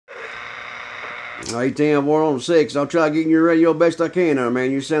A10, we're on 6. I'll try getting your radio best I can there,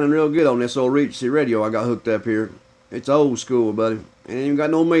 man. You're sounding real good on this old Regency radio I got hooked up here. It's old school, buddy. Ain't even got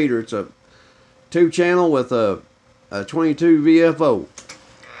no meter. It's a 2-channel with a 22 VFO.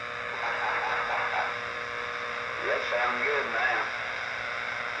 That sounds good now.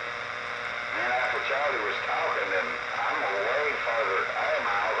 Man, after Charlie was talking, then I'm way further. I'm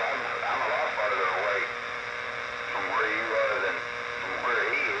a lot further away from where you are than from where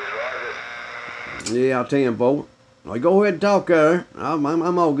he is, right? Yeah, I'll tell you, boy. Well, go ahead and talk there. I'm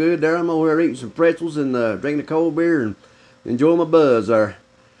all good there. I'm over here eating some pretzels and drinking a cold beer and enjoying my buzz there.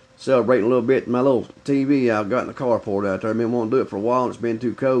 Celebrating a little bit my little TV I've got in the carport out there. I've been wanting to do it for a while and it's been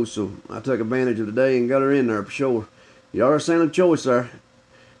too cold, so I took advantage of the day and got her in there for sure. You are a sound choice there.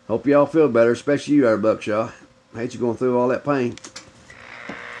 Hope y'all feel better, especially you there, Buckshaw. I hate you going through all that pain.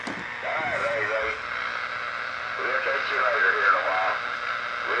 Alright, Ray. We'll catch you later here in a while.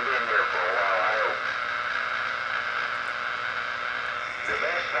 We've been here for a while, I hope. The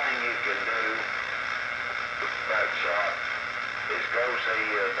best thing you can do, Buckshaw, is go see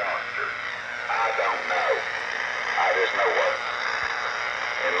a doctor. I don't know. I just know what,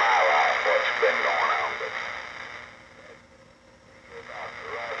 in my life, what's been going on, but Dr.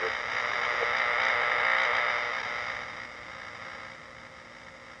 Roger.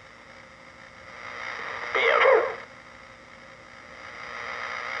 BFO.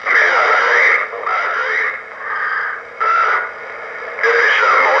 Yeah, I agree. If it's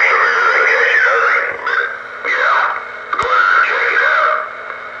something more severe, then catch it early. But, yeah, go in and check it out.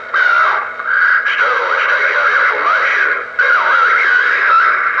 Steroids take out inflammation. They don't really cure anything.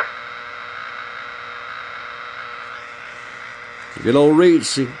 Good old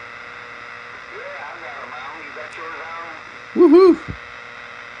Regency.